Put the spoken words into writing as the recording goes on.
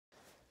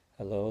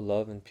Hello,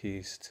 love and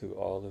peace to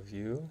all of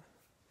you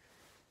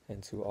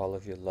and to all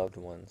of your loved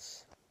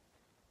ones.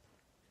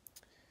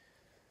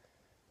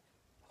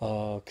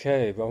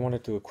 Okay, but I want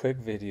to do a quick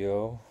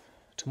video.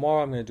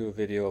 Tomorrow I'm going to do a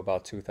video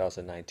about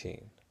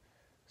 2019.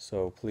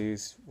 So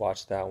please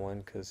watch that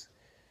one because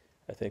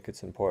I think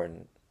it's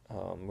important.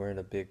 We're in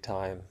a big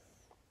time,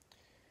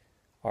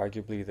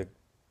 arguably the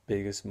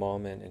biggest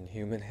moment in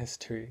human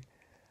history.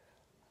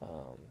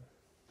 Um,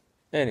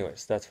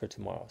 Anyways, that's for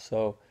tomorrow.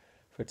 So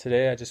for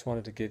today, I just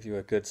wanted to give you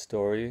a good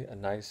story, a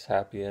nice,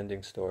 happy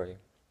ending story,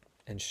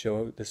 and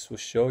this will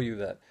show you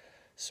that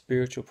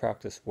spiritual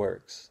practice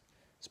works.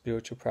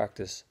 Spiritual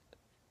practice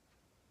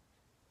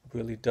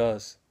really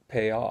does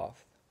pay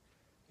off.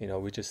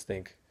 We just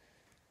think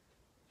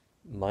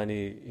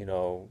money,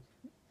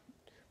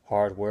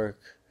 hard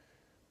work.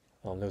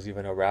 There's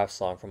even a rap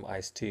song from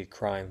Ice-T,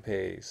 "Crime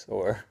Pays,"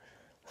 or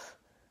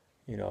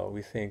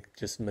we think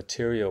just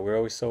material. We're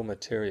always so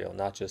material,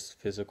 not just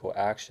physical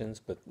actions,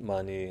 but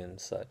money and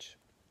such.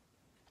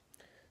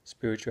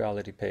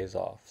 Spirituality pays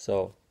off.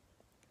 So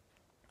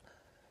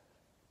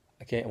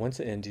I went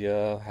to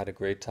India, had a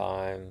great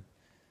time.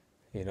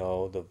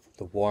 The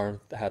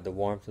warmth, I had the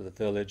warmth of the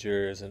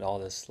villagers and all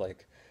this,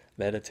 like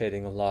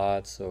meditating a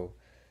lot. So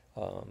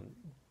um,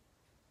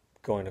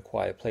 going to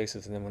quiet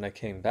places. And then when I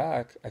came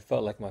back, I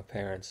felt like my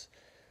parents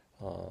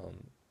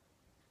um,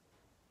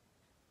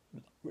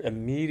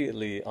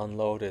 immediately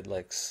unloaded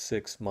like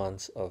 6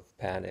 months of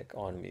panic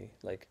on me.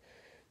 Like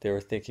they were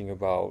thinking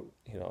about,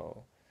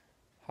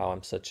 how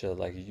I'm such a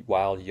like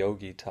wild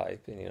yogi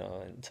type,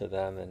 and to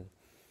them, and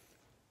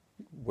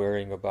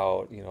worrying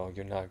about,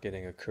 you're not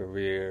getting a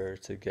career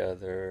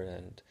together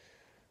and,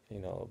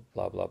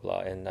 blah, blah,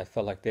 blah. And I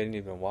felt like they didn't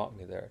even want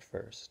me there at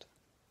first.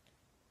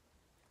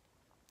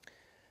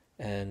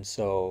 And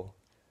so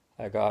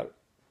I got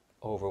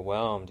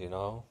overwhelmed,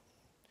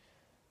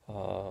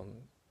 um,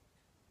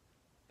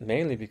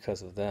 mainly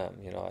because of them.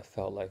 I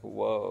felt like,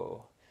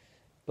 whoa.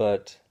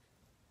 But,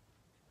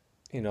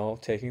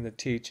 taking the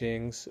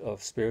teachings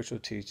of spiritual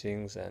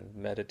teachings and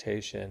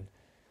meditation,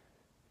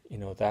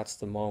 that's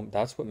the moment,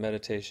 that's what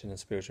meditation and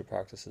spiritual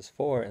practice is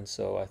for. And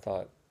so I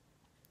thought,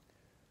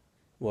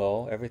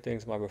 well,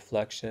 everything's my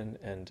reflection,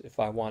 and if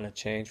I want to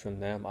change from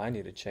them, I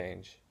need to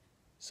change.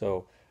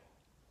 So,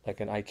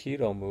 like an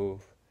Aikido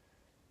move,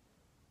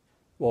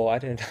 well, I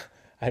didn't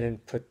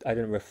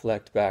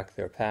reflect back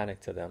their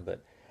panic to them,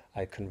 but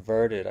I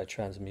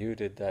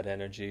transmuted that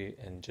energy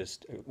and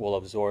just, well,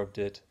 absorbed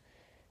it.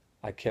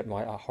 I kept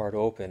my heart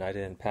open. I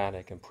didn't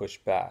panic and push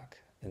back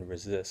and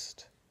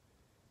resist.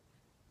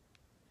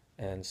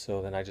 And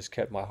so then I just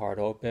kept my heart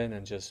open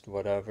and just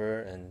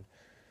whatever, and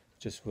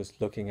just was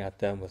looking at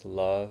them with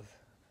love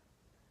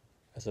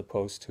as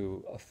opposed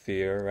to a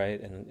fear, right?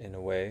 In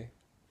a way.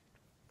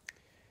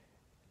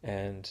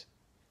 And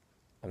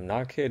I'm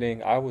not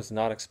kidding, I was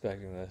not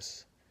expecting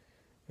this.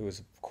 It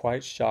was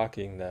quite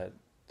shocking that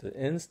the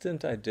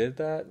instant I did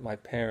that, my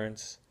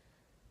parents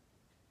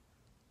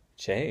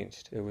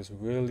changed. It was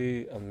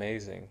really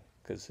amazing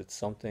because it's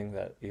something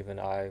that even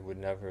I would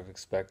never have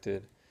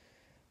expected.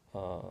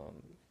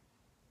 Um,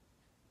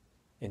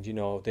 and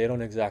they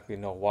don't exactly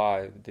know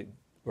why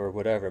or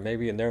whatever.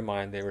 Maybe in their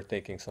mind they were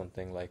thinking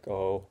something like,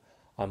 "Oh,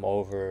 I'm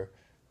over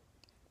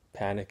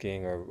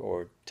panicking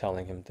or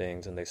telling him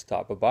things," and they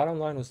stopped. But bottom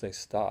line was they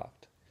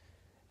stopped,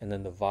 and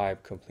then the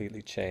vibe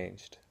completely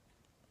changed.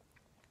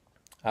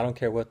 I don't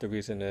care what the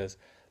reason is,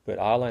 but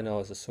all I know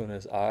is as soon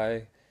as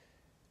I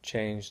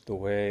changed the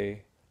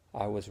way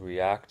I was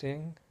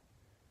reacting,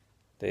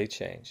 they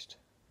changed.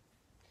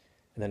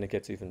 And then it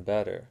gets even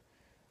better.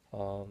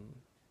 Um,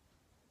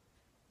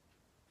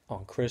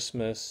 on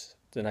Christmas,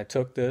 then I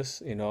took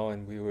this, and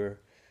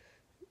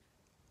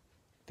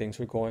things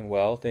were going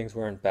well. Things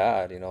weren't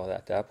bad,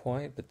 at that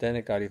point, but then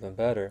it got even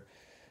better.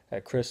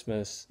 At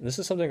Christmas, and this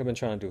is something I've been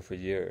trying to do for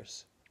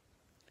years.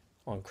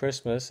 On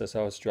Christmas, as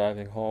I was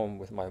driving home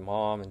with my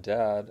mom and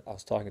dad, I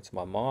was talking to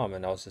my mom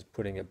and I was just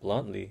putting it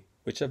bluntly,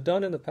 which I've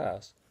done in the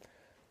past.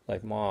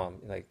 Like, "Mom,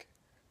 like,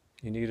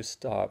 you need to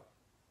stop,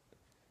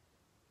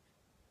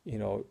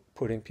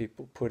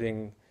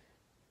 putting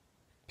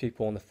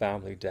people in the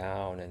family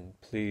down, and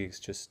please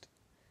just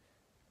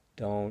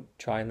don't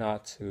try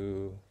not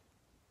to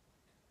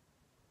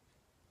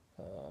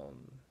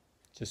um,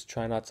 just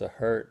try not to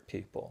hurt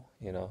people,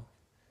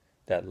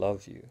 that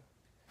love you."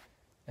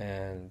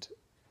 And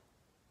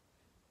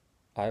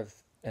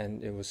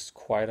and it was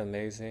quite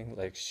amazing.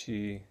 Like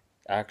she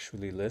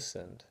actually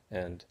listened,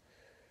 and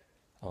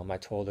I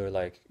told her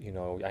like,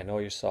 "I know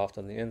you're soft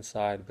on the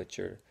inside, but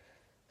you're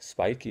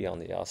spiky on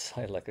the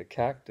outside like a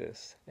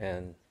cactus."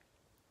 And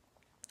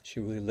she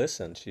really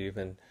listened. She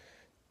even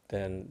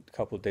then a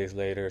couple of days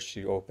later,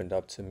 she opened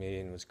up to me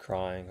and was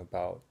crying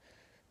about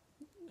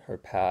her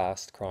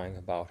past, crying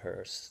about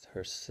her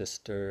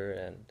sister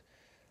and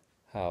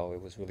how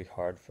it was really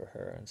hard for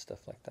her and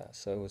stuff like that.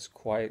 So it was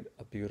quite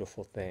a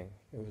beautiful thing.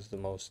 It was the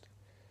most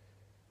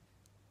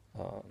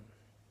um,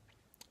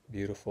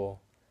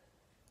 beautiful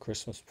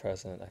Christmas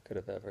present I could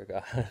have ever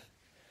gotten.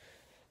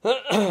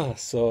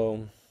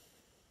 So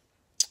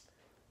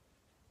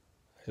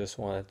I just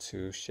wanted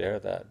to share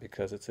that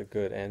because it's a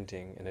good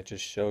ending and it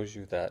just shows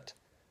you that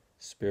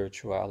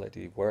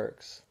spirituality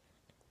works.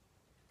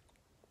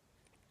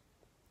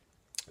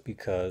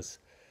 Because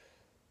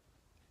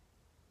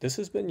this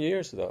has been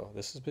years, though.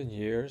 This has been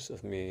years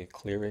of me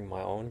clearing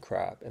my own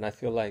crap. And I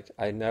feel like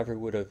I never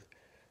would have,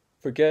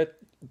 forget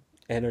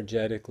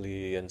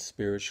energetically and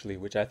spiritually,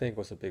 which I think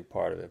was a big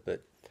part of it,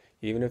 but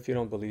even if you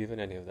don't believe in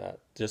any of that,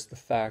 just the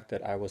fact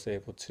that I was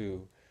able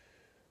to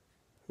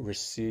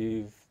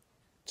receive,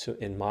 to,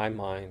 in my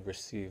mind,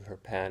 receive her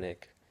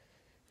panic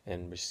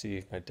and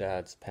receive my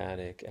dad's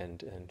panic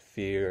and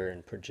fear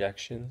and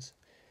projections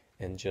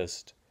and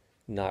just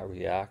not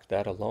react,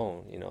 that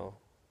alone,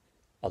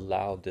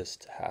 allowed this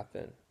to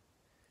happen.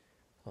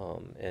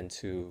 And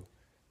to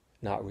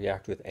not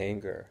react with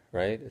anger,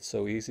 right? It's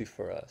so easy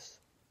for us.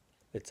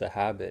 It's a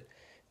habit.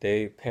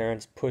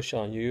 Parents push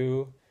on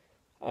you,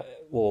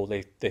 well,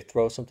 they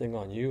throw something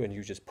on you and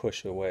you just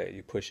push away,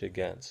 you push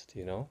against.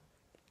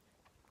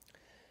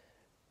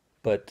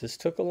 But this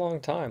took a long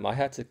time. I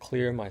had to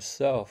clear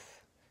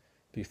myself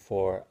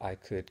before I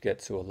could get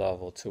to a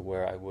level to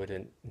where I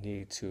wouldn't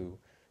need to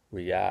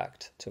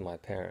react to my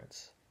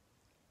parents.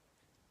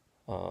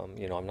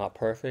 I'm not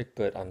perfect,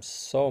 but I'm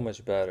so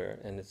much better,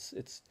 and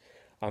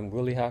I'm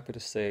really happy to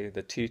say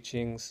the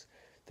teachings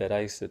that I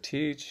used to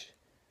teach.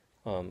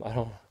 I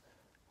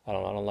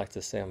don't like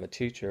to say I'm a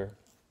teacher,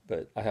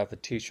 but I have a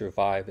teacher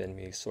vibe in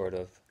me sort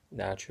of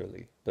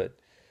naturally. But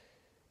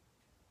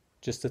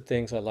just the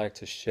things I like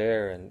to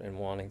share and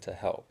wanting to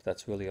help,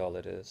 that's really all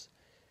it is.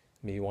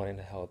 Me wanting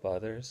to help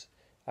others.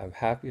 I'm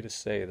happy to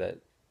say that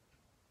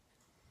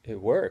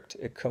it worked.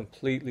 It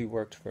completely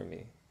worked for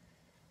me.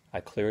 I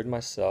cleared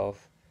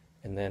myself,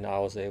 and then I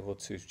was able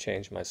to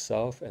change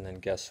myself, and then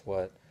guess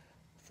what?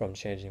 From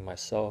changing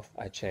myself,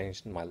 I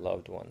changed my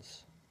loved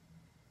ones.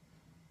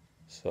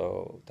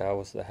 So that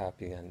was the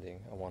happy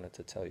ending I wanted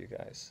to tell you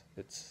guys.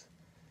 It's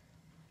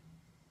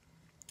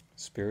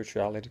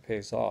spirituality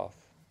pays off.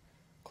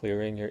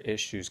 Clearing your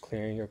issues,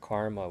 clearing your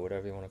karma,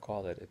 whatever you want to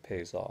call it, it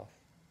pays off.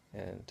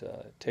 And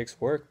it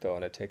takes work though,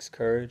 and it takes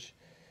courage,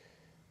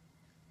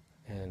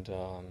 and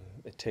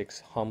it takes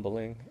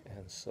humbling.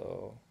 And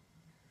so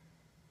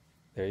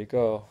there you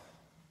go.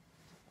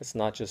 It's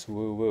not just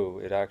woo-woo,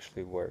 it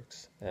actually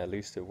works. At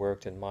least it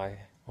worked on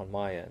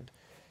my end.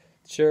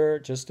 Sure,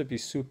 just to be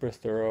super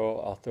thorough,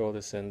 I'll throw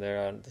this in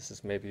there. And this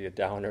is maybe a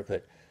downer,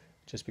 but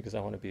just because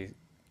I want to be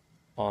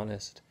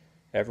honest,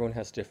 everyone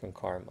has different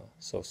karma.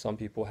 So some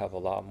people have a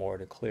lot more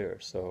to clear.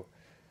 So,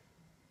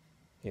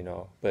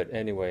 but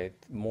anyway,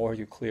 the more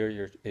you clear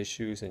your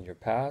issues in your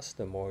past,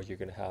 the more you're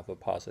going to have a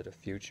positive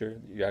future.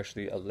 You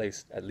actually at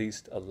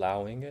least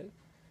allowing it.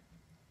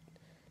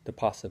 The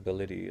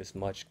possibility is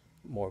much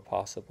more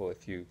possible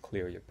if you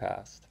clear your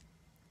past.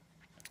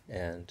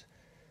 And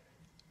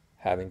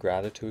having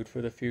gratitude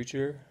for the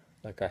future,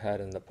 like I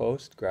had in the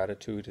post,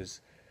 gratitude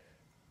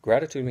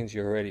means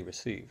you're already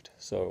received.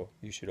 So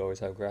you should always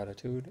have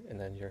gratitude, and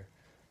then you're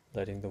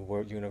letting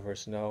the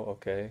universe know,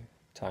 okay,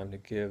 time to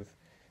give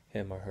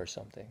him or her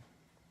something.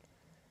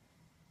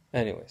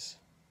 Anyways,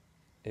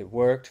 it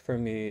worked for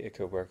me, it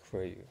could work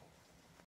for you.